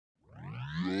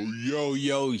Yo,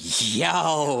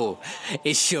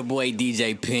 it's your boy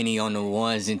DJ Penny on the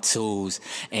ones and twos,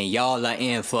 and y'all are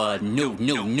in for a new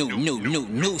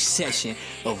session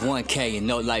of 1K and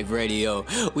No Life Radio.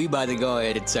 We about to go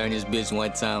ahead and turn this bitch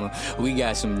one time. We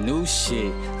got some new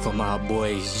shit from our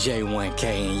boys J1K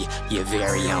and your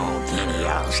very own Penny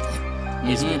Austin.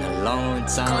 It's been a long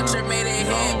time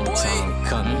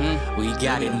coming. We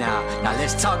got it now. Now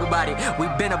let's talk about it. We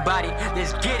been about it.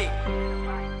 Let's get it.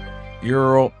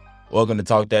 Euro, welcome to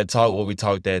Talk That Talk, where we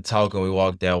talk that talk and we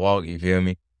walk that walk, you feel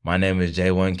me? My name is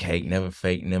J1K, never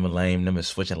fake, never lame, never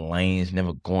switching lanes,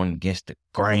 never going against the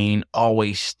grain,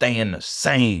 always staying the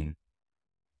same.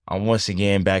 I'm once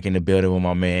again back in the building with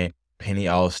my man, Penny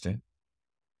Austin.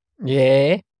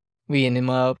 Yeah, we in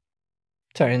them up,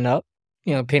 turning up,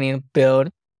 Penny in the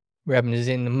building,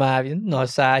 representing the mob, north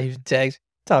side, Houston, Texas,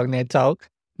 talking that talk.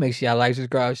 Make sure y'all like,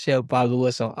 subscribe, share, follow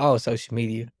us on all social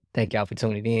media. Thank y'all for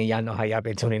tuning in. Y'all know how y'all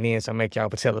been tuning in, so make y'all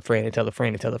tell a friend and tell a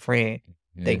friend and tell a friend.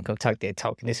 They can come talk that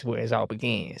talk, and this is where it all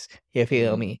begins. You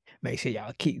feel me? Make sure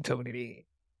y'all keep tuning in.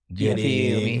 You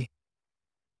feel me?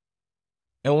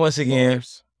 And once again,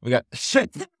 we got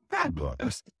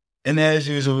and as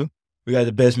usual, we got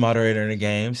the best moderator in the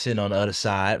game sitting on the other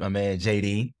side, my man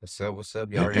JD. What's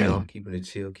up? Y'all already know, keeping it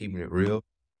chill, keeping it real.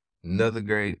 Another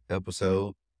great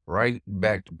episode, right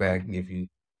back to back. If you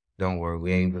don't worry,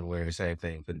 we ain't been wearing the same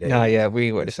thing for days. Nah, yeah, we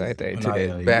ain't wear the same thing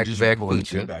today. Back to back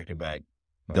feature. Back to back.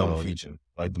 Double feature,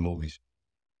 like the movies.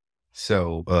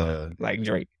 So, like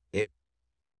Drake.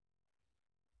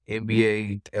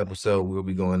 NBA episode, we'll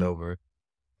be going over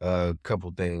a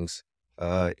couple things.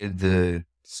 Is the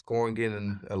scoring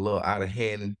getting a little out of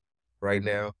hand right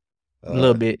now? A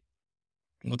little bit.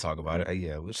 We'll talk about it.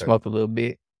 Yeah, we'll smoke a little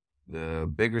bit.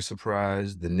 The bigger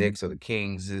surprise, the Knicks or the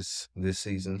Kings this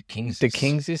season. The Kings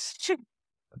is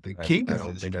The Kings. I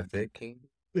don't think I said Kings.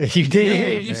 You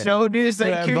did. You showed this.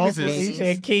 You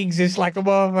said Kings is like a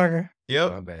motherfucker.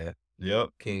 My bad. Yep.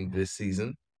 King this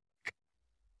season.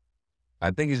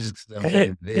 I think it's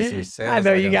just I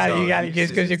know you got it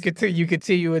just because you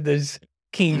continue with this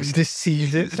Kings this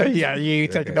season. So yeah, you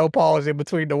ain't taking no pause in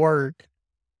between the word.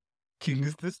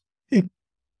 Kings this.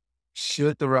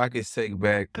 Should the Rockets take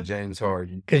back James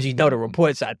Harden? Because the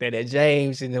reports out there that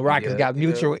James and the Rockets got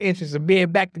mutual interest of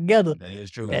being back together. That is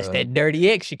true. That's that dirty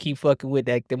X you keep fucking with,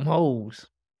 them hoes.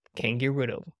 Can't get rid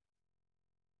of them.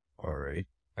 All right.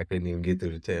 I couldn't even get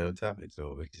through the tail topic,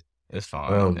 so it's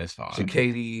fine. It's fine. So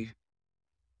KD,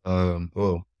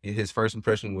 his first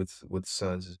impression with the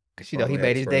Suns. Because he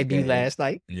made his debut last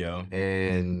night. Yeah.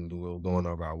 And we're going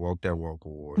over our Walk That Walk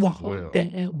awards walk as well.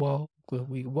 That walk. Will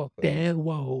we walk that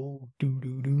walk?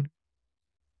 Do.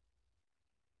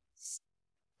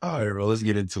 All right, bro, let's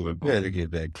get into it. Better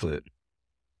get that clip.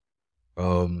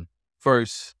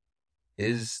 First,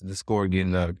 is the score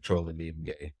getting out of control in the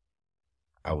NBA?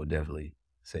 I would definitely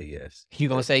say yes. You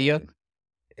gonna say yeah?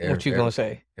 What you gonna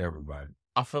say? Everybody.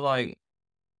 I feel like,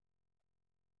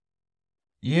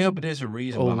 yeah, but there's a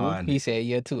reason behind it. He said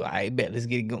yeah too. All right, bet. Let's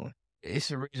get it going.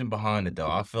 It's a reason behind it,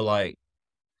 though. I feel like,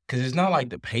 because it's not like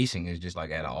the pacing is just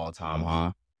like at an all-time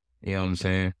high. You know what I'm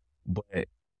saying? But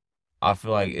I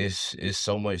feel like it's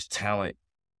so much talent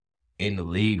in the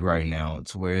league right now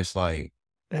to where it's like.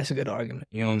 That's a good argument.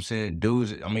 You know what I'm saying?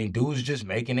 Dudes just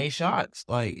making their shots.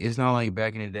 Like, it's not like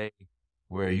back in the day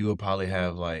where you would probably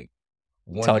have like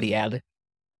one. Tony Allen.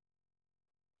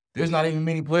 There's not even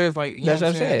many players like, you know what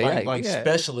I'm saying? Like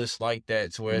specialists like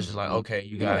that to where it's just like, okay,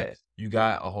 you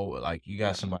got a whole, like, you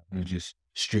got somebody who's just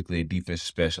strictly a defensive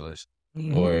specialist, or, you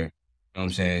know what I'm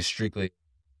saying, strictly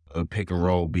a pick and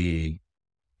roll big,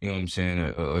 you know what I'm saying,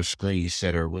 a screen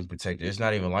setter, wing protector. It's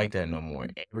not even like that no more.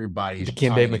 Everybody's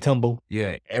Dikembe Mutombo.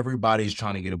 Yeah, everybody's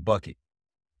trying to get a bucket.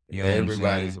 You know,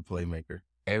 everybody's a playmaker.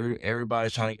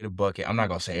 Everybody's trying to get a bucket. I'm not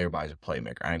gonna say everybody's a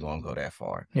playmaker. I ain't gonna go that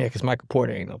far. Yeah, because Michael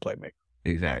Porter ain't no playmaker.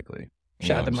 Exactly.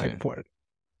 Shout out to Michael Porter.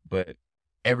 But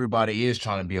everybody is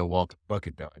trying to be a walking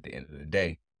bucket though at the end of the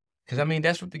day. Because,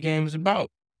 that's what the game is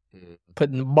about.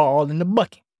 Putting the ball in the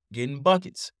bucket. Getting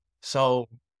buckets. So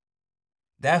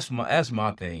that's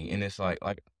my thing. And it's like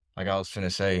I was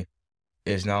finna say,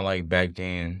 it's not like back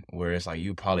then where it's like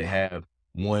you probably have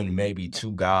one, maybe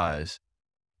two guys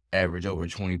average over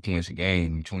 20 points a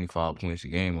game, 25 points a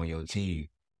game on your team. You know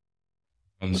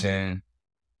what I'm saying?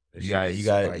 You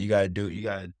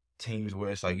got teams where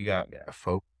it's like you got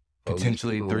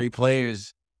potentially three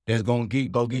players that's gonna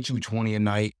go get you 20 a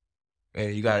night.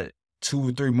 And you got 2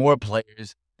 or 3 more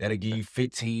players that'll give you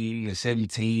 15 and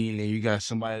 17, and you got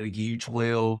somebody to give you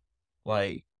 12.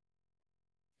 Like,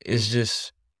 it's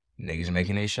just niggas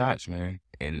making their shots, man.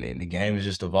 And the game is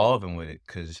just evolving with it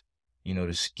because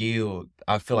the skill.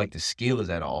 I feel like the skill is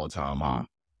at an all-time high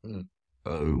Mm.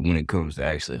 when it comes to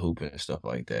actually hooping and stuff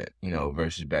like that.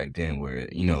 Versus back then where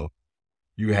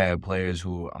you had players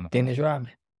who Dennis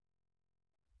Rodman.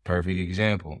 perfect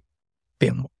example.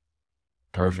 Bill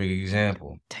Perfect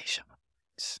example. Tayshaun.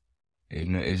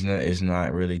 It's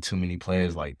not really too many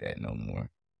players like that no more.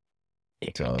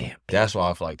 So Damn. that's why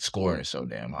I feel like the scoring is so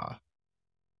damn high.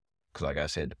 Cause like I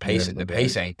said, the pace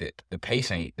ain't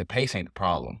the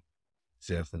problem.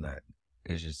 Definitely not.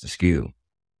 It's just the skill.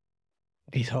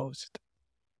 These hoes.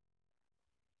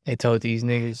 They told these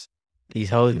niggas, these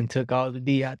hoes and took all the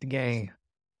D out the game.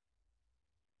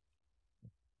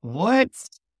 What?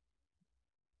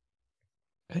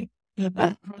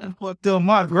 I fucked up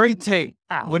my great tape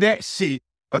with that shit.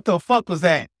 What the fuck was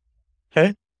that?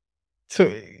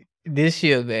 So this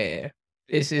year, man,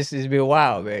 it's been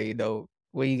wild, man.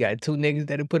 Where you got two niggas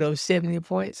that have put up 70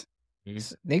 points.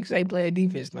 Niggas ain't playing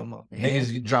defense no more.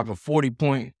 Niggas dropping 40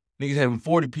 point. Niggas having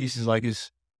 40 pieces like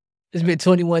it's been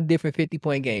 21 different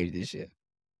 50-point games this year.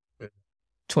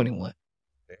 21.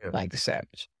 Damn. Like the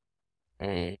Savage.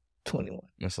 21.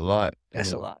 That's a lot.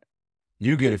 That's a lot.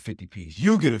 You get a 50 piece.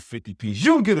 You get a 50 piece.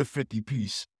 You get a 50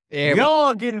 piece.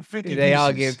 Y'all getting 50 pieces. They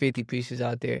all getting 50 pieces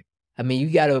out there. I mean, you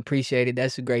got to appreciate it.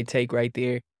 That's a great take right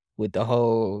there with the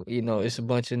whole, it's a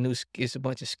bunch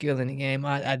of skill in the game.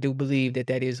 I do believe that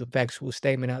is a factual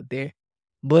statement out there.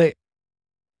 But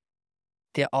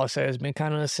there also has been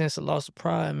kind of a sense of loss of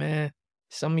pride, man.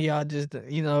 Some of y'all just,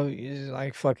 it's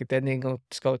like, fuck it, that nigga gonna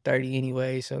score 30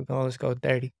 anyway, so go on, score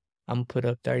 30. I'm gonna put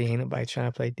up 30. Ain't nobody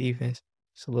trying to play defense.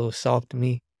 It's a little soft to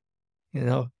me,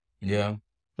 Yeah.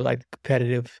 But like the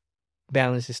competitive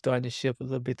balance is starting to shift a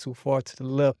little bit too far to the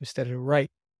left instead of the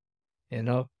right,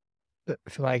 But I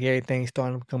feel like everything's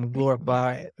starting to become a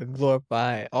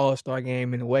glorified all-star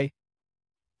game in a way.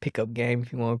 Pickup game,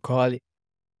 if you want to call it.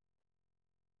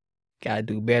 Gotta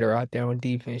do better out there on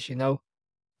defense,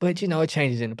 But, it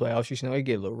changes in the playoffs. It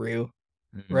get a little real.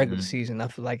 Regular season, I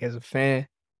feel like as a fan,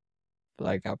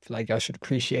 I feel like y'all should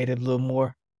appreciate it a little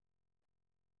more.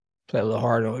 Play a little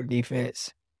harder on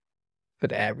defense for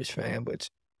the average fan, but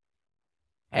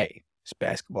hey, it's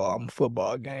basketball. I'm a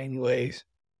football game anyways.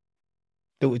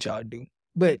 Do what y'all do.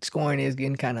 But scoring is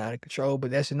getting kind of out of control, but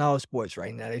that's in all sports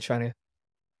right now. They're trying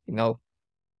to,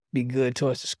 be good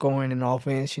towards the scoring and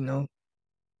offense,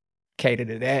 cater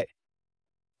to that. At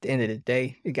the end of the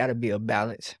day, it got to be a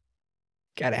balance.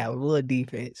 Got to have a little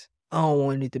defense. I don't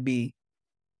want it to be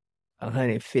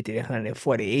 150 to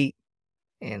 148,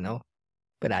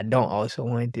 but I don't also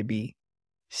want it to be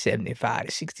 75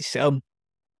 to 67.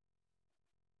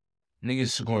 Niggas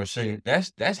scoring shit.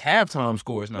 That's halftime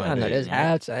scores now. I know that's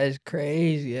halftime. That's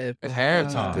crazy. That's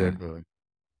halftime. Definitely.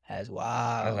 That's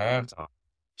wild. That's halftime.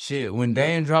 Shit, when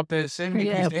Dan dropped that 70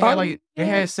 Yeah, piece, they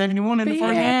had 71 in the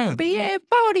first half. But yeah,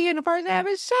 40 in the first half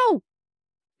is so.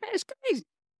 That's crazy.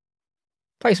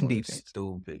 Play some defense.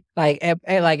 Stupid.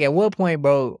 At what point,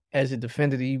 bro, as a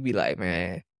defender, you be like,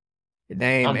 man,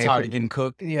 Dame I'm tired of getting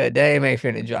cooked. Yeah, Dame ain't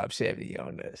finna drop 70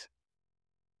 on us.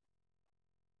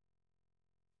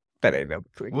 That ain't no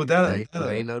quick. Well, There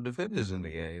ain't no defenders in the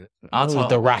game.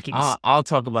 The Rockets. I'll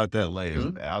talk about that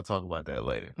later. I'll talk about that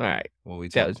later. All right. When we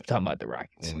That talk, was talking about the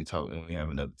Rockets. when we have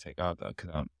another take out because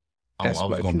I That's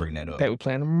was what- gonna bring that up. They were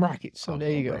playing them Rockets, so I was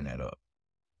there you gonna go. Bring that up.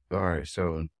 All right,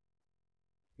 so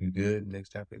you good? Next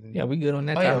topic? Yeah, we good on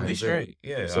that Oh yeah, topic. we straight.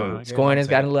 Yeah. So, I gave Scoring my has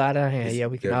take. gotten a lot out of hand. It's Yeah,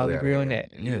 we can all definitely agree out on of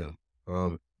that.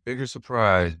 Yeah. Bigger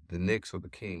surprise, the Knicks or the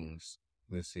Kings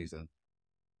this season?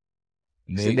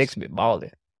 The Knicks been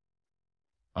balling.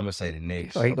 I'm gonna say the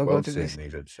Knicks. Oh, he gonna go Both to said this.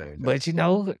 Knicks at the same time. But he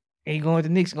going to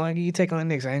the Knicks. Going to get your take on the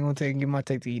Knicks. I ain't gonna give my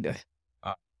take to you though.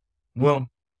 Well,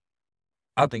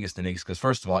 I think it's the Knicks because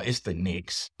first of all, it's the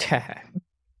Knicks.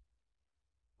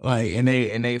 Like, and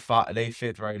they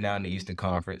fifth right now in the Eastern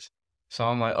Conference. So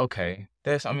I'm like, okay,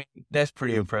 that's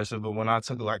pretty impressive. But when I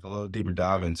took like a little deeper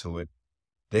dive into it,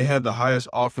 they had the highest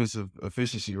offensive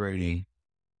efficiency rating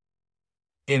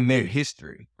in their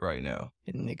history right now.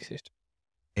 In Knicks history.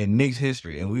 In Knicks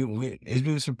history, and we it's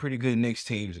been some pretty good Knicks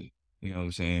teams. You know what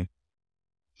I'm saying?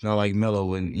 It's not like Melo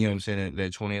when you know what I'm saying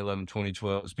that 2011,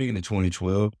 2012. Speaking of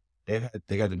 2012,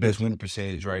 they got the best winning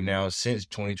percentage right now since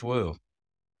 2012.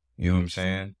 You know what I'm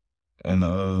saying? And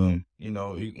when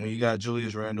you got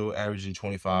Julius Randle averaging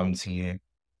 25 and 10,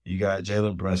 you got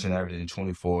Jalen Brunson averaging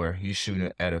 24. He's shooting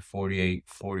at a 48,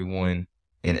 41,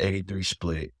 and 83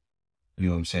 split. You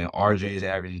know what I'm saying? RJ is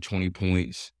averaging 20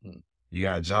 points. You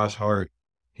got Josh Hart.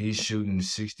 He's shooting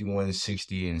 61,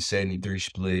 60, and 73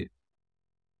 split.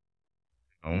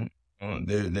 They're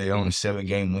on a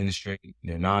 7-game winning streak.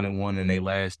 They're 9-1 in their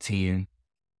last 10.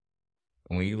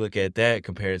 when you look at that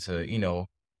compared to,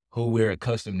 who we're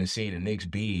accustomed to seeing the Knicks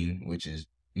being, which is,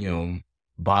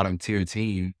 bottom tier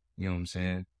team, you know what I'm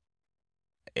saying?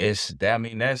 That's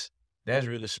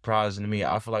really surprising to me.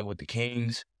 I feel like with the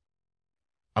Kings,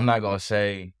 I'm not gonna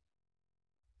say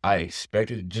I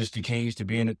expected just the Kings to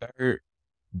be in the third,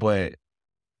 but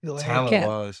Go ahead, talent Cap.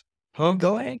 wise, huh?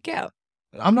 Go ahead, Cap.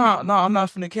 I'm not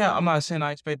finna count. I'm not saying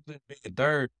I expected to be in the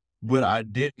third, but I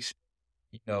did expect,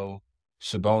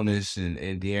 Sabonis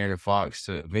and De'Aaron Fox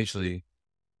to eventually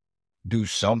do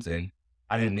something.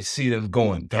 I didn't see them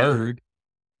going third,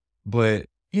 but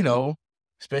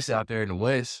especially out there in the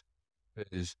West,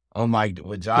 because unlike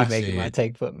what He Josh making my said,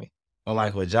 take for me. the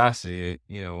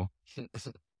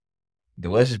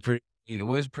West is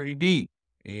pretty deep.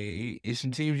 It's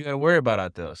some teams you got to worry about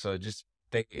out there. So just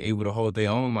they able to hold their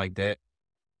own like that.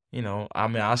 I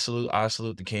mean, I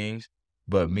salute the Kings,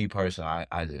 but me personally,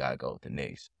 I just gotta go with the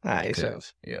Knicks. All right, so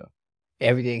Because, yeah,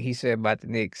 everything he said about the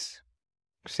Knicks,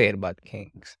 said about the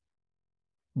Kings,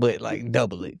 but like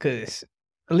double it, cause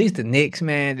at least the Knicks,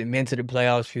 man, they've been to the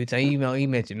playoffs a few times. He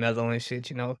mentioned Melo and shit.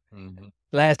 mm-hmm.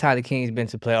 Last time the Kings been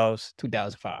to playoffs,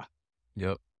 2005.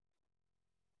 Yep.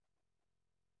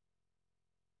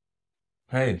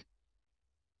 Hey,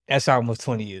 That's almost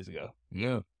 20 years ago.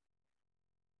 yeah,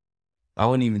 I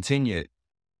wasn't even 10 yet.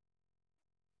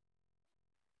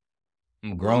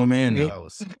 I'm a grown man now. Yeah. I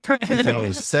was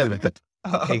 7.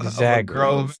 I'm a Exactly.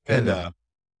 grown man now.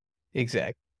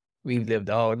 Exactly. We've lived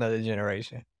a whole another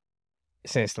generation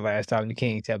since the last time the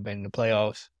Kings have been in the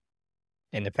playoffs.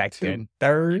 And the fact that they're Two.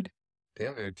 third,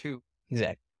 Damn, there too.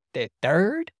 exactly. They're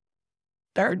third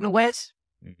in the West.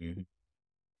 Mm-hmm.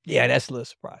 Yeah, that's a little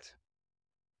surprising.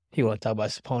 He want to talk about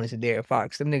Sabonis and De'Aaron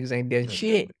Fox. Them niggas ain't done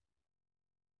shit.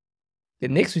 The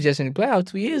Knicks was just in the playoffs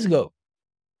 2 years ago.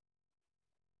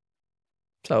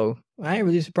 So I ain't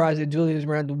really surprised that Julius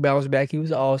Randle bounced back. He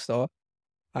was an all-star.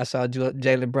 I saw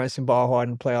Jalen Brunson ball hard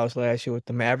in the playoffs last year with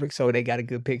the Mavericks, so they got a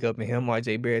good pickup in him.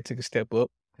 RJ Barrett took a step up.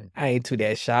 I ain't too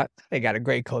that shocked. They got a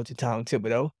great coach in Tom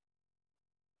Thibodeau.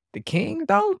 The Kings,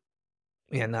 though?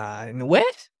 And in the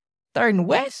West? Third in the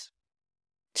West?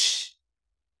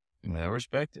 I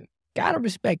respect it. Gotta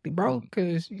respect it, bro,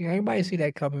 because everybody see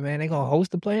that coming, man. They gonna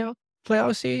host the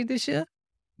playoff series this year.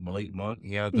 Malik Monk,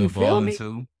 he out You there feel balling me?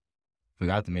 too.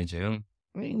 Forgot to mention him.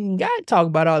 I mean, you gotta talk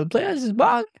about all the players is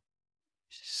balling.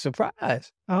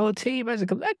 Surprise. Our whole team as a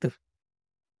collective.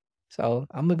 So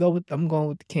I'm going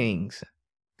with the Kings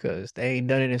because they ain't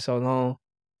done it in so long.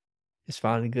 It's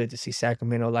finally good to see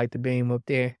Sacramento light the beam up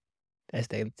there. That's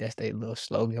their little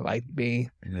slogan, light the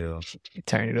beam. Yeah.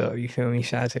 Turn it up, you feel me?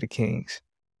 Shout out to the Kings.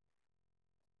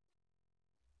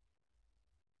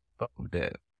 Fuck with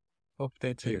that. Fuck with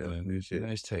that take, man. Good shit.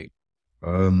 Nice take.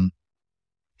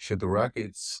 Should the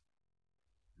Rockets,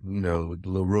 with the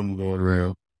little rumor going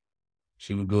around,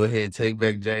 should we go ahead and take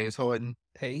back James Harden?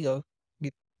 There you go.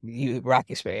 You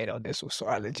Rockets fan on this one, so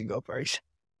I'll let you go first.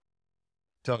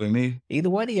 Talking to me? Either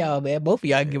one of y'all, man. Both of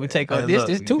y'all give a take on Hey, this. look,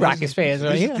 There's two Rockets fans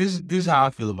right here. This is how I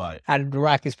feel about it. How do the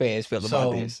Rockets fans feel about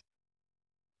So, this?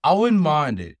 I wouldn't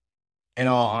mind it, in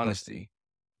all honesty,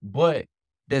 but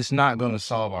that's not going to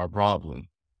solve our problem,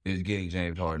 is getting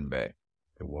James Harden back.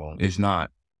 It won't. It's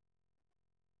not.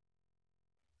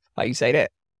 Why you say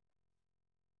that?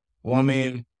 Well, I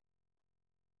mean,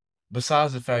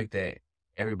 besides the fact that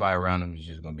everybody around him is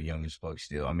just going to be young as fuck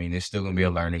still, I mean, it's still going to be a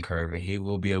learning curve, and he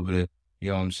will be able to, you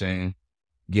know what I'm saying,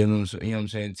 give them,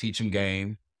 teach him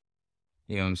game.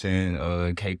 You know what I'm saying?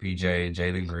 KPJ,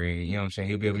 Jalen Green, you know what I'm saying?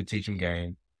 He'll be able to teach him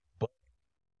game. But,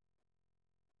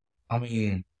 I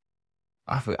mean,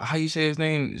 I forget, how you say his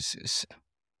name?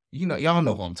 Y'all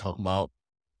know what I'm talking about.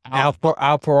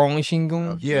 Alperon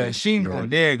Shingun? Yeah,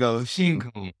 Shingun. There you go.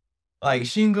 Shingun. Like,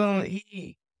 Shingun,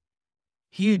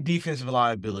 he a defensive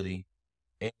liability.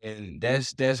 And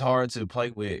that's hard to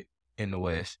play with in the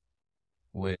West.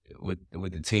 With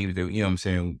the teams that, you know what I'm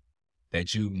saying, that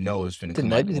is finna The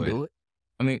come out the Nuggets West. do it.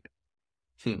 I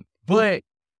mean, but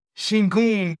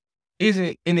Shingun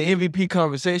isn't in the MVP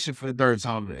conversation for the third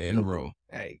time in a row.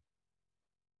 Hey,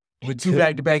 With two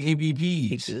back-to-back he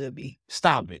MVPs. could be.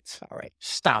 Stop it. All right.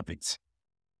 Stop it.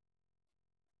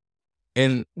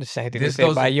 And The same thing This to say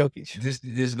goes- about Jokic.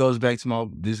 this goes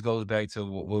back to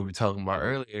what we were talking about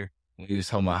earlier when we was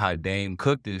talking about how Dame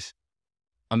cooked this.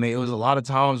 I mean, it was a lot of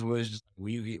times where it's just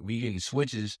we getting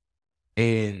switches,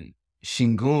 and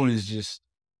Shingun is just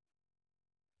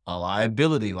a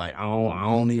liability. Like I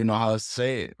don't even know how to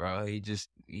say it, bro.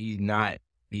 He's not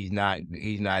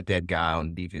that guy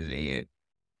on the defensive end.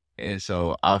 And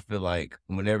so I feel like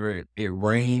whenever it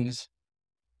rains,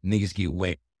 niggas get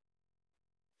wet.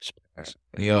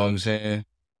 You know what I'm saying?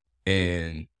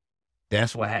 And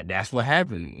That's what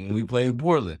happened when we played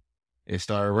Portland. It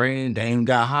started raining. Dame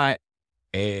got hot,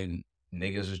 and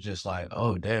niggas was just like,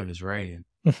 "Oh damn, it's raining.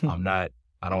 I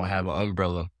don't have an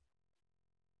umbrella.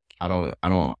 I don't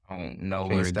know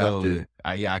where to go.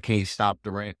 I can't stop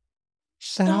the rain.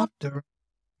 Stop the.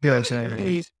 You know what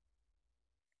I'm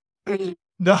saying?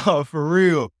 No, for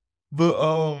real. But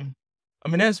I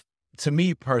mean, that's, to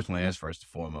me personally, that's first and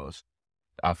foremost,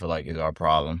 I feel like is our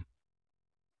problem.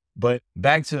 But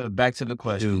back to the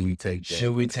question: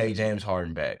 should we take James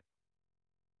Harden back?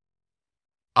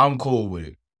 I'm cool with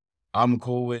it. I'm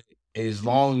cool with it as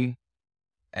long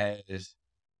as,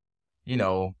 you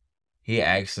know, he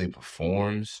actually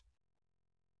performs.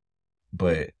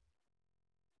 But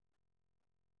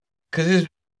because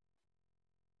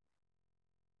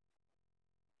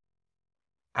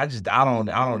I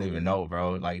don't even know,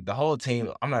 bro. Like the whole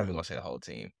team, I'm not even gonna say the whole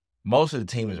team. Most of the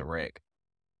team is a wreck.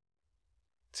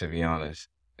 To be honest,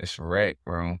 it's a wreck,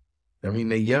 bro. I mean,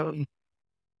 they young.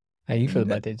 How you feel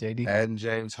about that, JD? Adding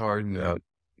James Harden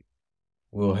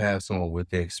will have someone with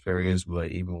the experience,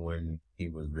 but even when he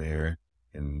was there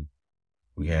and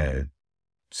we had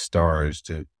stars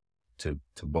to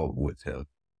vote with him,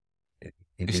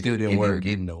 It still didn't work.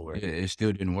 Get nowhere. Yeah, it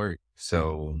still didn't work.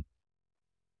 So,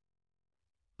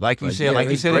 like you But said, yeah, like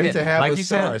you it's said, great to have like a you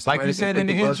star, said, like you somebody said can in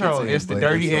the put the intro, buckets in, it's the but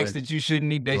dirty it's X like- that you shouldn't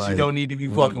need, that you like, don't need to be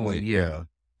fucking with. Yeah,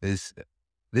 this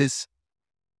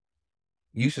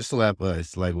you should slap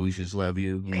us like we should slap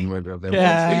you.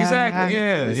 Yeah. Exactly.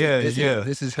 Yeah.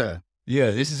 This is her.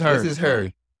 Yeah, this is her. This is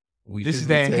her. We This is should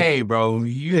be that. taking- Hey, bro,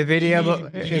 A video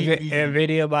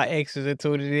about exes that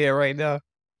tweeted it right now.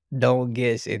 Don't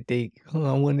guess and think. Oh,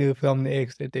 I wonder if I'm the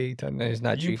ex that they talking. It's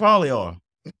not you you. probably are.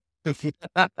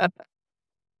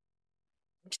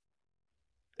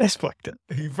 That's fucked up.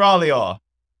 You probably are.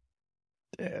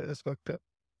 Yeah, that's fucked up.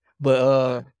 But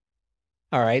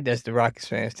all right, that's the Rockets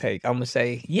fans' take. I'm gonna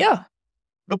say, yeah,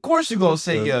 Of course you're gonna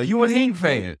say yeah. You a Heat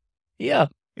fan. yeah,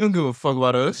 You don't give a fuck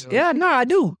about us. yeah. No, I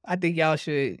do. I think y'all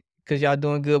should, cause y'all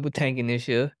doing good with tanking this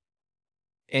year.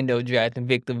 End up drafting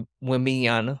Victor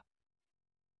Wembanyama,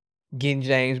 getting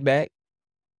James back.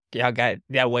 Y'all got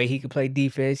that way he can play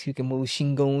defense. He can move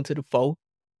Shingun to the 4.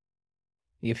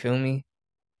 You feel me?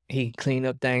 He can clean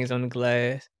up things on the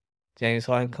glass. James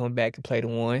Harden come back to play the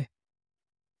 1.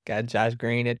 Got Josh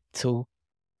Green at 2.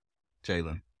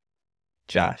 Jalen.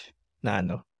 Josh. Nah, I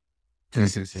know.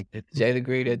 Jalen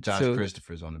Green at Josh 2.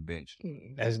 Christopher's on the bench.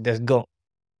 That's go.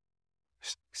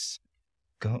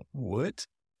 What?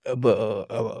 But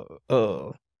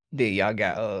then y'all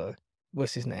got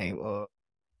what's his name?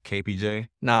 KPJ.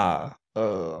 Nah,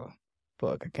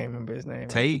 fuck, I can't remember his name.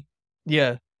 Tate.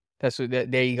 Yeah, that's what.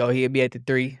 There you go. He'll be at the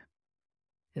 3,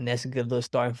 and that's a good little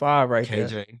starting 5 right there.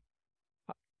 KJ.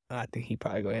 I think he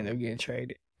probably gonna end up getting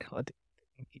traded. I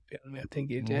think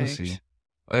get We'll James. see.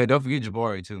 Oh, yeah, don't forget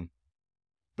Jabari too.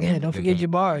 Yeah, don't forget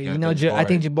Jabari. yeah, You know, Jabari. I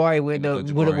think Jabari would Yeah, end up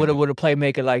Jabari. with a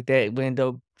playmaker like that would end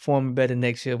up performing better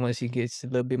next year once he gets a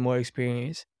little bit more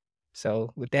experience.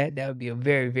 So with that would be a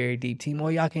very, very deep team.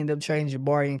 Or y'all can end up trading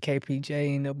Jabari and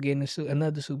KPJ, end up getting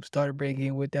another superstar to bring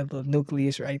in with that little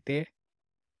nucleus right there.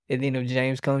 And then if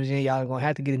James comes in, y'all gonna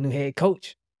have to get a new head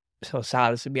coach. So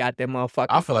Silas will be out there, motherfucker.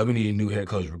 I feel like we need a new head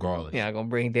coach regardless. Yeah, gonna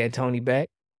bring D'Antoni back,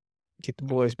 get the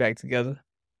boys back together.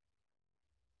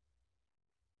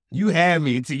 You had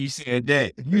me until you said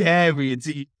that. You had me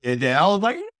until you said that. I was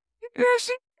like, that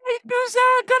shit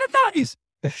sound kind of nice.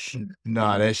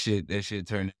 Nah, that shit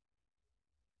turned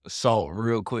salt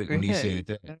real quick when he said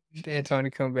that.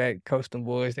 D'Antoni come back, coach them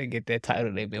boys, they get that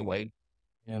title they've been waiting.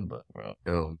 Yeah, but bro,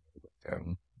 No,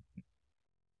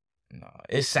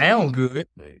 it sound good.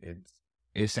 it's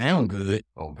It sound good.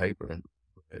 on paper.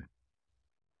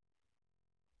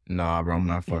 Nah, bro, I'm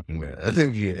not fucking with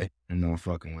it. Yeah, I'm not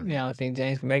fucking with it. Yeah, I don't think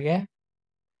James can make it happen.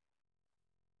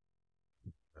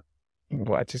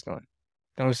 Watch this one.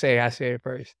 Don't say I said it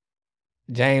first.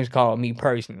 James called me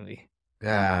personally.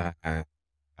 Next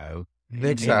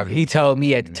time. He told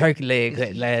me at the turkey leg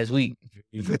cut last week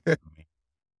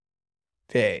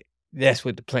that that's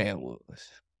what the plan was.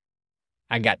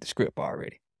 I got the script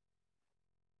already.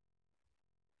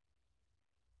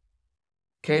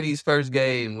 KD's first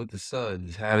game with the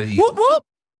Suns. How did he? Whoop whoop.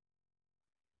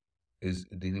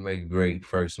 Did he make a great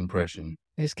first impression?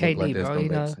 It's Look like KD, that's bro. gonna You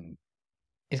make know, some-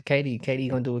 it's KD. KD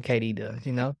gonna do what KD does.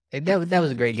 You know, that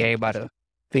was a great game by the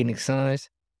Phoenix Suns.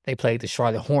 They played the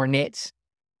Charlotte Hornets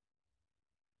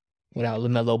without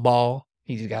LaMelo Ball.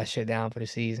 He just got shut down for the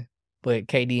season. But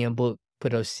KD and Book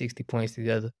put up 60 points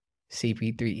together.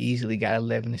 CP3 easily got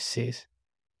 11 assists.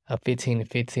 A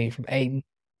 15-15 from Aiden.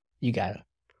 You got a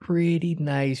pretty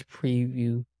nice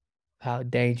preview of how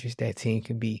dangerous that team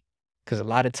can be Because a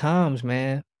lot of times,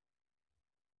 man,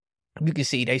 you can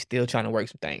see they still trying to work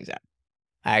some things out.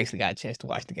 I actually got a chance to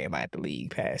watch the game. I had the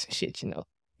league pass and shit,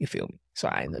 You feel me? So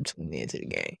I ended up tuning into the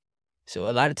game. So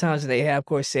a lot of times they have, of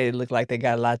course, said it looked like they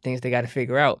got a lot of things they got to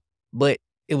figure out. But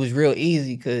it was real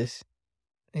easy because,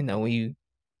 when you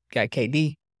got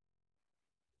KD,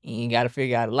 you ain't got to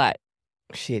figure out a lot.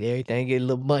 Shit, everything get a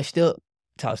little bunched up.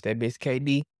 Toss that bitch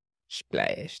KD,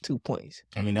 splash, 2 points.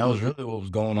 I mean, that was really what was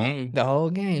going on. The whole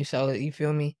game. So you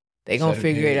feel me? They gonna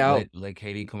figure it out. Let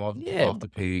KD come off the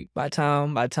peak. By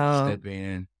time, Step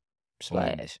in,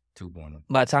 splash. 2-pointer.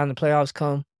 By the time the playoffs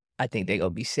come, I think they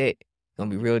gonna be set. Gonna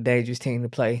be a real dangerous team to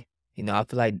play. I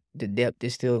feel like the depth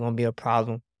is still gonna be a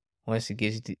problem once it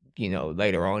gets,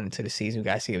 later on into the season. We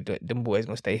gotta see if them boys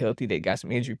gonna stay healthy. They got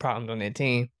some injury problems on their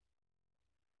team.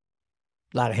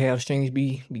 A lot of hamstrings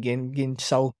be getting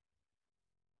so.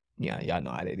 Yeah, y'all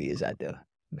know how that is out there.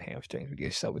 The hamstrings be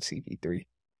getting so with CP3.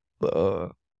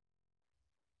 But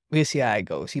we'll see how it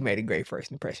goes. He made a great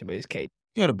first impression, but it's Kate.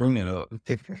 You gotta bring that up.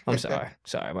 I'm sorry.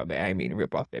 Sorry, my bad. I didn't mean to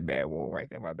rip off that bad one right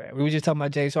there. My bad. We were just talking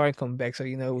about James Harden coming back, so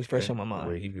it was fresh on my mind.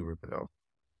 Wait, he be ripping off.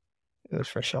 It was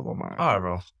fresh on my mind. All right,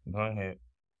 bro. Go ahead.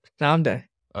 Now I'm done.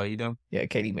 Oh, you done? Yeah,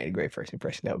 KD made a great first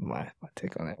impression. That was my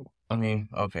take on that one. I mean,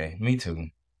 okay, me too.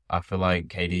 I feel like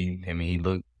KD, he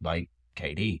looked like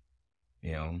KD,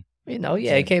 yeah,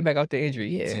 he came back off the injury,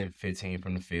 yeah. 10, 15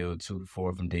 from the field, 2 to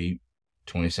 4 from deep,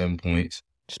 27 points.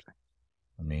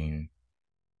 I mean,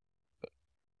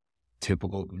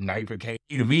 typical night for KD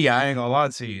to me, I ain't gonna lie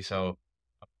to you. So,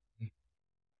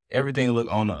 everything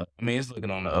it's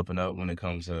looking on the up and up when it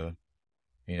comes to,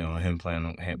 him playing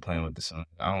with the Suns.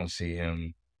 I don't see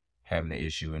him having an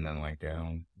issue and nothing like that. You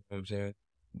know what I'm saying?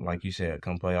 Like you said,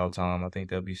 come play all time, I think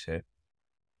they'll be set.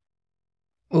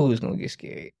 Who's gonna get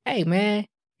scared? Hey, man,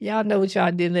 y'all know what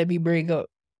y'all didn't let me bring up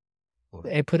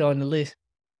and put on the list.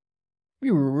 We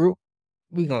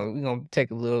gonna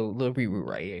take a little reroute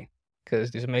right here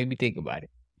because this made me think about it.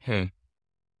 Is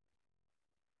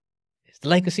the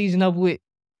Lakers season over with?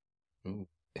 Ooh.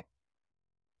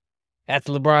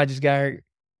 After LeBron just got hurt,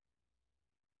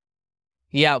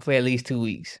 he out for at least 2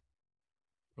 weeks.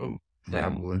 Oh.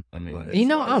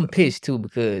 I'm pissed too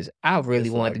because I really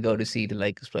wanted to go to see the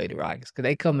Lakers play the Rockets because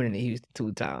they coming into Houston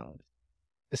 2 times.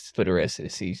 This is for the rest of the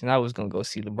season. I was gonna go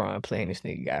see LeBron play and this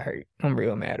nigga got hurt. I'm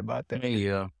real mad about that.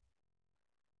 Yeah.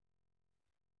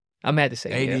 I'm mad to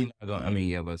say AD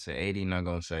AD not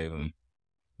gonna save him.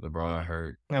 LeBron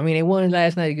hurt. They won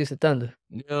last night against the Thunder.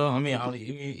 Yeah,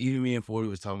 even me and 40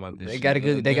 was talking about this. They got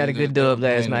a good dub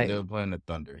last night. They're playing the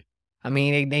Thunder. They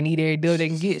need every dub they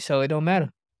can get, so it don't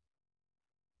matter.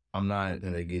 I'm not.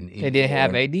 They getting. They didn't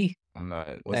have AD. I'm not.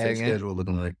 What's their schedule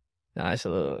looking like? Nah, it's a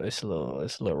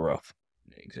little rough.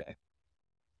 Exactly.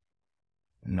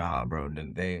 Nah, bro.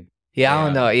 Yeah, I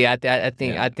don't know. Yeah, I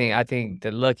think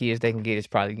the luckiest they can get is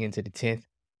probably getting to the 10th.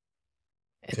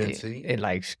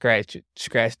 And scratch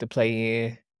the play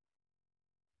in,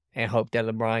 and hope that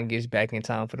LeBron gets back in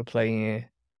time for the play in.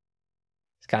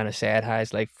 It's kind of sad how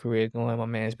his career going. My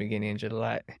man's been getting injured a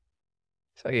lot.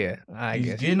 So yeah,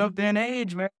 He's getting up there in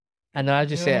age, man. I know. I'm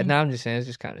just saying it's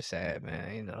just kind of sad,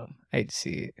 man. I hate to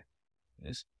see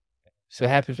it. So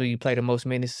what happens when you play the most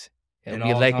minutes in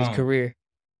your Lakers career?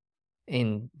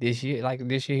 In this year,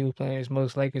 this year he was playing his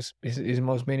most minutes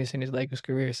in his Lakers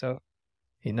career. So,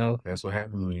 that's what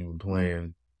happened when you were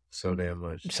playing so damn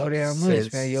much.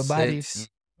 Man. Your body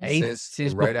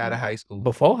since right out of high school.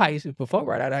 Before right out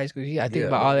of high school. Yeah, I think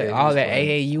about all that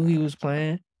AAU he was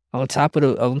playing. On top of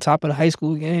the high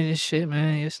school games and shit,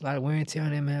 man, it's a lot of wear and tear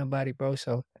on that man's body, bro.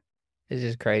 So it's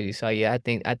just crazy. So yeah, I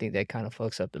think that kind of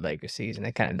fucks up the Lakers season.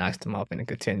 That kind of knocks them off in the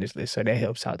contenders list. So that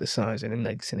helps out the Suns and the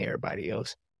Lakers and everybody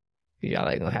else. Y'all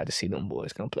ain't gonna have to see them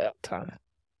boys come play all the time.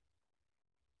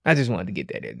 I just wanted to get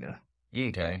that in there.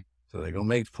 Okay. So they gonna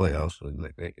make the playoffs.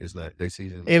 It's not their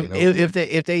season.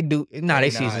 If they do,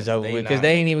 their season's over with because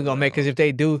they ain't even gonna make. Because if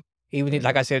they do. Even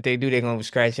like I said, if they do, they're going to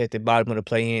scratch at the bottom of the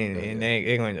play-in, and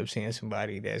they're going to end up seeing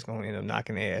somebody that's going to end up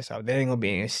knocking their ass off. They ain't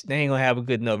going to have a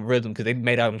good enough rhythm because they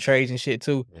made all them trades and shit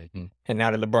too. Mm-hmm. And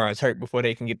now that LeBron's hurt before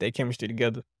they can get their chemistry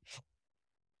together,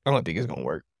 I don't think it's going to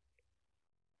work.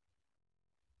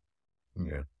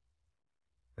 Yeah.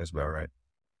 That's about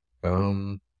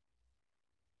right.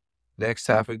 Next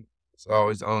topic, it's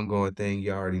always an ongoing thing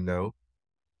you already know.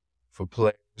 For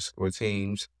players or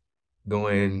teams, go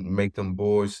and make them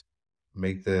boards.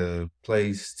 Make the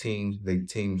plays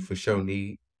team for sure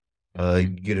need.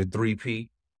 Get a 3P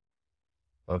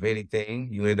of anything.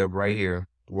 You end up right here.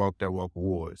 Walk That Walk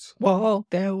Awards. Walk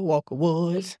That Walk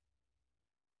Awards.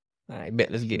 All right,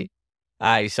 bet. Let's get it.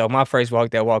 All right, so my first Walk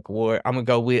That Walk Award, I'm going to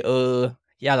go with,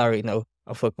 y'all already know,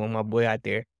 I'm fucking with my boy out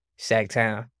there,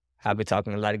 Sacktown. I've been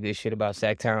talking a lot of good shit about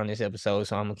Sacktown this episode,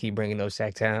 so I'm gonna keep bringing up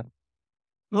Sacktown.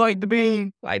 Like the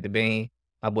bean. Like the bean.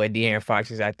 My boy De'Aaron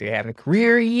Fox is out there having a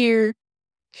career year,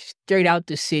 straight out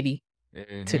the city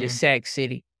to the Sack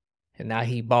City, and now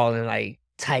he balling like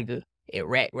Tiger at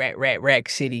Rack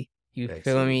City. You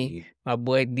feel me? My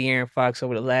boy De'Aaron Fox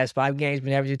over the last 5 games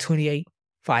been averaging 28,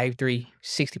 5-3,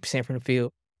 60% from the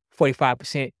field,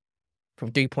 45%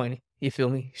 from 3-pointer. You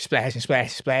feel me?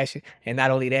 Splashing. And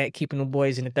not only that, keeping the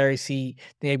boys in the 3rd seed,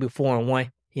 they be 4-1.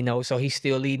 You know, so he's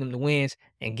still leading them to wins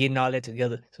and getting all that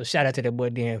together. So shout out to that boy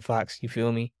De'Aaron Fox. You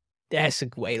feel me? That's a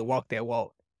way to walk that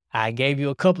walk. I gave you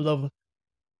a couple of them.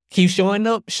 Keep showing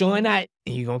up, showing out,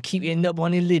 and you're going to keep ending up on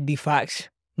the lid, D Fox.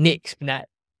 Next, but not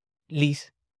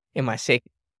least, in my second.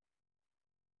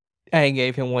 I ain't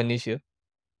gave him one this year.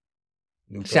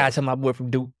 Shout out to my boy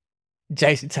from Duke,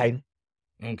 Jason Tatum.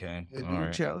 Okay. All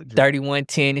right.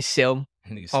 31-10-7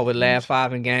 over the last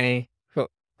 5 in game.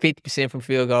 50% from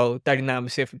field goal,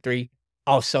 39% from 3.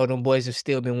 Also, them boys have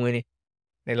still been winning.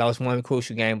 They lost one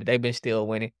crucial game, but they've been still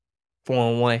winning.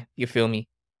 4-1, you feel me?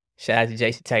 Shout out to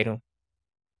Jason Tatum.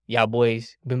 Y'all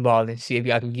boys been balling. See if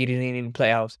y'all can get it in the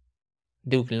playoffs.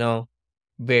 Duke alone,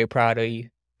 very proud of you.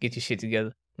 Get your shit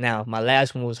together. Now, my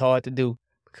last one was hard to do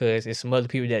because there's some other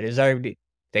people that deserved it.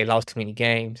 They lost too many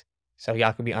games. So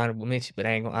y'all can be honorable mention, but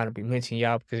I ain't gonna honorably mention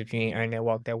y'all because if you ain't earned that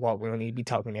walk, we don't need to be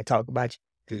talking that talk about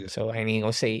you. Yeah. So I ain't even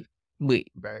gonna say it. But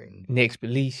next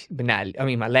but least, but not,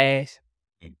 my last,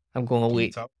 I'm going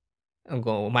with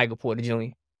Michael Porter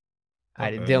Jr.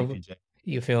 out of Denver.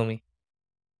 You feel me?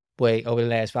 Boy, over the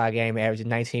last 5 games, averaging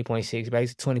 19.6,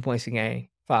 basically 20 points a game,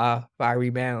 5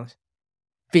 rebounds,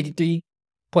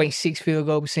 53.6 field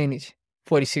goal percentage,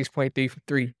 46.3 from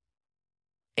 3.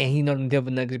 And you know them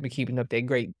Denver Nuggets been keeping up that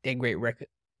great record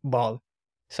balling.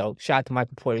 So shout out to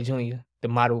Michael Porter Jr., the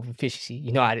model of efficiency.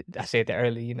 You know, I said that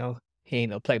earlier, you know, he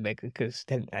ain't no playmaker because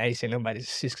I ain't saying nobody's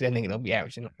assist because that nigga don't be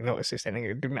averaging no assist. That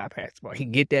nigga do not pass the ball. He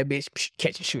get that bitch,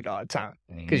 catch and shoot all the time.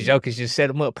 Because Jokic just set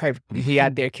him up perfectly. He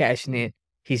out there cashing in.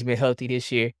 He's been healthy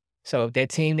this year. So if that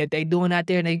team that they doing out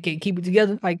there and they can keep it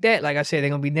together like that, like I said, they're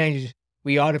going to be dangerous.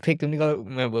 We ought to pick them to go.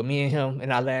 Remember, me and him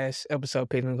in our last episode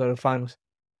picked them to go to the finals.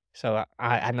 So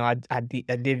I know I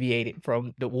deviated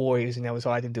from the Warriors, and that was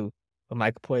hard to do. But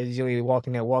Michael Porter Jr.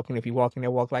 walking that walk, and if he walking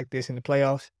that walk like this in the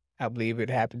playoffs, I believe it would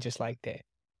happen just like that.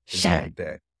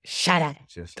 Shout out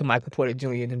to Michael Porter Jr.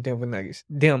 and the Denver Nuggets.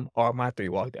 Them are my 3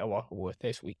 walk that walk awards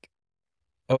this week.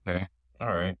 Okay.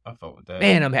 All right. I fought with that.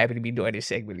 Man, I'm happy to be doing this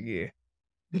segment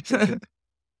again.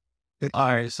 All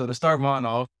right. So to start mine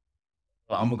off,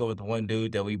 I'm going to go with the one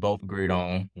dude that we both agreed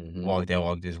on. Walk that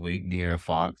walk this week, De'Aaron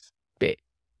Fox. Bet.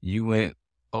 You went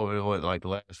over, what, like the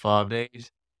last 5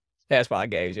 days? Last 5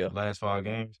 games, yeah. Last 5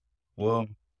 games? Well,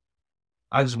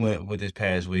 I just went with this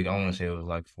past week. I want to say it was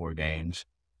like 4 games.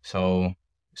 So,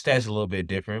 stats a little bit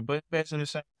different, but basically the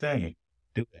same thing.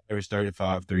 Dude averaged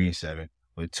 35, 3, and 7.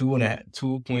 With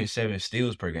 2.7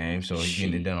 steals per game. So, he's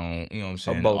getting it done on, you know what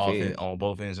I'm saying, on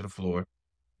both ends of the floor.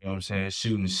 You know what I'm saying?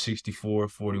 Shooting 64,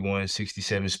 41,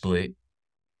 67 split.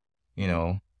 You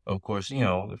know, of course, you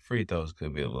know, the free throw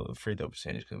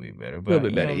percentage could be better. But, a little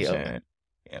bit better, yeah.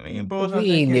 I mean, bro,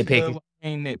 we ain't nitpicking.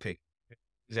 Ain't nitpicking.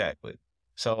 Exactly.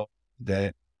 So,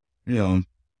 that, you know,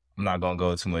 I'm not going to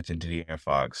go too much into De'Aaron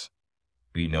Fox.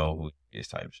 We know who he is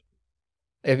type shit.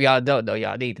 If y'all don't know,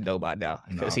 y'all need to know by now.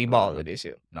 Because he balling this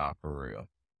year. Nah, for real.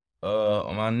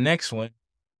 On my next one,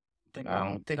 I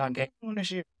don't think I gave one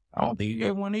this year. I don't think you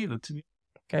gave one either to me.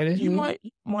 Okay, you might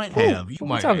have. You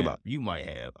might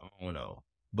have. I don't know.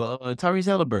 But Tyrese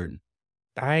Halliburton.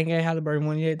 I ain't got Halliburton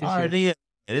one yet this year. Yeah.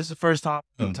 This is the first time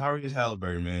Tyrese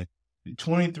Halliburton, man.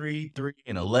 23, 3,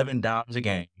 and 11 dimes a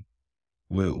game.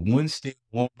 With 1 steal,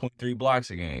 1.3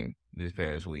 blocks a game this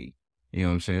past week. You know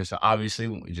what I'm saying? So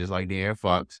obviously, just like De'Aaron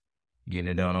Fox,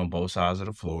 getting it done on both sides of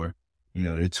the floor. You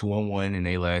know, they're 2-1 in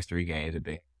their last 3 games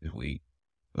this week.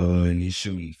 And he's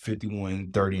shooting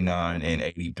 51, 39, and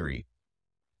 83.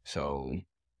 So,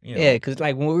 you know. Yeah, because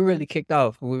like when we really kicked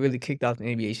off the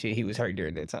NBA shit, he was hurt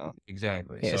during that time.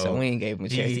 Exactly. Yeah, so we ain't gave him a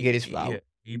chance to get his flowers.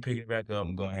 He picked it back up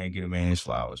and go ahead and get a man his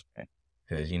flowers, man.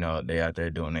 Because, you know, they out there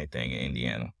doing their thing in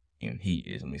Indiana. You know, he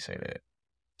is, let me say that.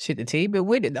 Shit, the team been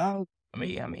with it, dog. I mean,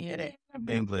 yeah, they have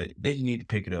been, but they need to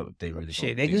pick it up if they really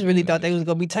shit, they just really thought they was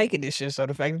going to be taking this shit, so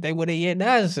the fact that they would have yet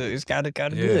now, so it's kind of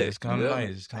good. It's kind of nice.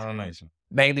 It's kind of nice.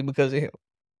 Mainly because of him.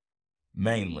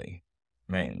 Mainly.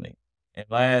 And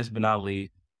last but not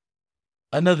least,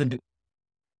 another dude.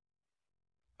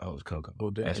 Oh, it's Coco.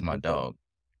 Oh, that's my dog.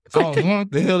 Oh,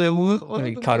 what the hell that was?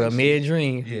 He caught her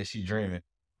mid-dream. Yeah, she dreaming.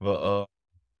 But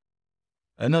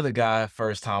another guy,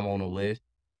 first time on the list.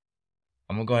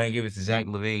 I'm gonna go ahead and give it to Zach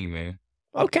LaVine, man.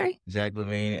 Okay. Zach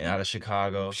LaVine out of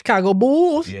Chicago. Chicago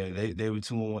Bulls. Yeah, they were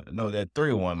 2-1. No, they're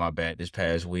 3-1. My bad. This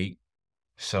past week.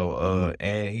 So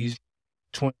and he's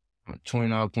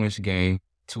 29 points a game,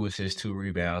 2 assists, 2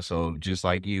 rebounds. So just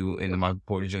like you in the Michael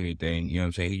Porter Jr. thing, you know what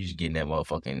I'm saying? He's just getting that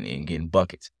motherfucking and getting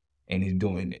buckets, and he's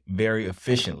doing it very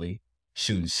efficiently,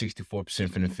 shooting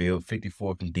 64% from the field,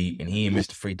 54 from deep, and he ain't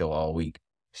missed a free throw all week.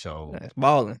 So That's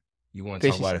balling. you want to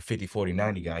talk about a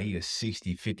 50-40-90 guy? He a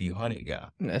 60-50-100 guy.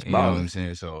 That's You know what I'm balling.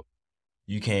 saying? So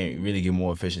you can't really get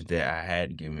more efficient than I had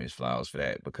to give him his flowers for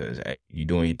that because you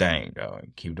doing your thing, dog.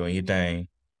 Keep doing your thing,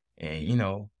 and You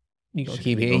gonna shit,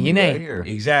 keep We hitting gonna your be right name. here.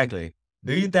 exactly.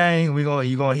 Do your thing. You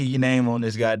gonna hear your name on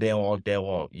this goddamn walk that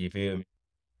walk. You feel me?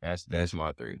 That's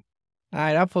my 3. All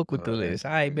right, I fuck with the Alright. list.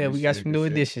 All right, man, Good we got shit, some good new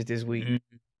shit. additions this week. Good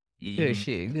Mhm.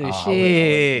 shit. Good I shit. was gonna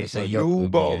say, It's a yo, new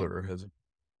okay. baller. Has it?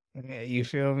 Yeah, you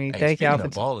feel me? Hey, Thank y'all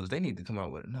speaking for. of ballers, they need to come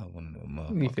out with another one of them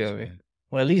motherfuckers. You feel me? Man.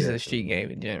 Well, at least Yeah. a street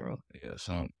game in general. Yeah,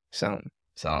 something. Something.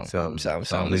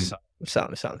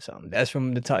 That's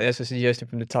from the talk. That's a suggestion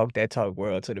from the Talk That Talk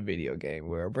world to the video game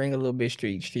world. Bring a little bit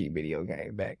street video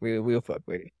game back. We'll fuck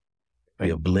with it. Be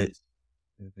a blitz.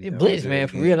 Yeah, Blitz, man,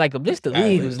 for real. Like the Blitz, the Hey,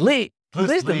 league Blitz. was lit.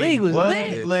 Blitz, the league was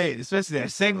lit. lit. Especially that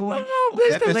second one. Oh,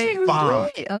 Blitz, That the bitch league was was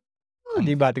fire. lit.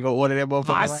 You about to go order that motherfucker?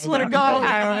 I right swear to now. God.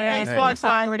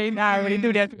 I already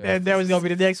knew that. That was gonna be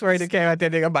the next word that came out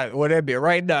that nigga. I'm about to order that bit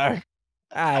right now.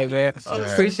 All right, man.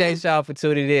 Alright. Appreciate y'all for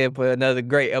tuning in for another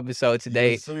great episode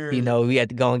today. Yes, sir. You know, we had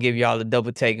to go and give y'all a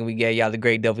double take, and we gave y'all the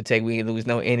great double take. We didn't lose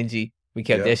no energy. We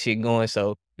kept Yeah. that shit going,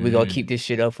 so we gonna Mhm. keep this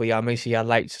shit up for y'all. Make sure y'all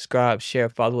like, subscribe, share,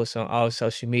 follow us on all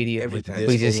social media. Everything.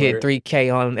 We just hit Discord. 3K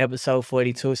on episode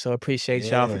 42, so appreciate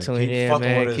y'all for Yeah, tuning keep in, fucking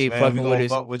man. with us, Keep man. fucking We with gonna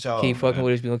us. fuck with y'all, Keep fucking man.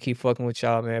 with us. We gonna keep fucking with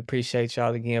y'all, man. Appreciate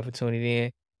y'all again for tuning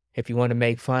in. If you want to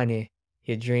make fun in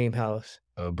your dream house,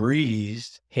 A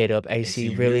breeze. hit up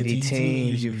AC Realty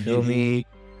Teams. You feel me?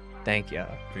 Thank y'all.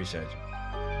 Appreciate you.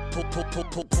 Pulled up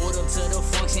to the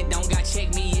function, don't got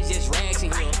check me, it's just rags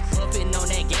in here. Pumping on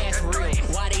that gas for real.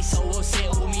 Why they so upset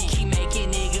with me? Keep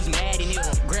making niggas mad in here.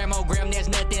 Gram, there's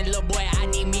nothing, little boy, I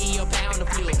need me a pound of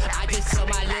fuel. I just tell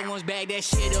my little ones bag that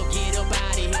shit up, get up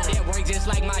out of here. That work just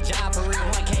like my job for real.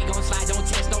 1K gon' slide, don't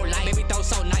test no light. Baby, throw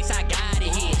so nice, I got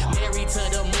it here. Married to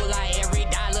the moolah, every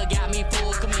dollar got me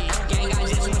full commit. Gang, I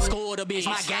just wanna score the bitch.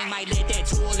 My gang might let that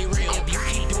truly real. If you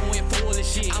keep doing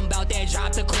foolish shit, I'm about that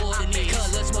drop the coordinates.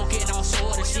 Color smoking all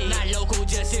sort of shit. Not local,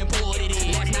 just imported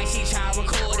it. Last night she tried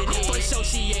recording it. For sure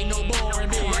she ain't no boring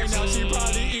bitch. Right now she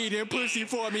probably eating pussy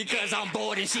for me cause I'm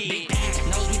bored and shit. Big pack,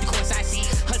 nose with the course I see.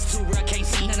 Hustle too real, can't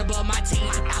see none above my team.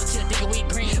 Out here thinking we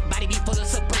green. Body be full of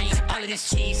Supreme. All of this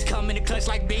cheese come in the clutch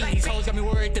like beans. Hoes got me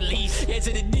worried the least. Head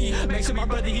to the D, make sure my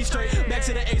brother he's straight. Back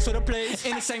to the Ace for the plays.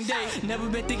 In the same day, never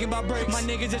been thinking about breaks. My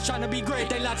niggas just tryna be great.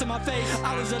 They lied to my face.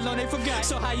 I was alone, they forgot.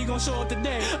 So how you gon' show up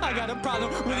today? I got a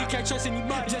problem, really can't trust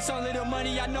anybody. Just a little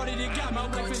money, I know that it got my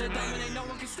wife in the diamond, ain't no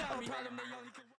one can stop me. Problem, they only can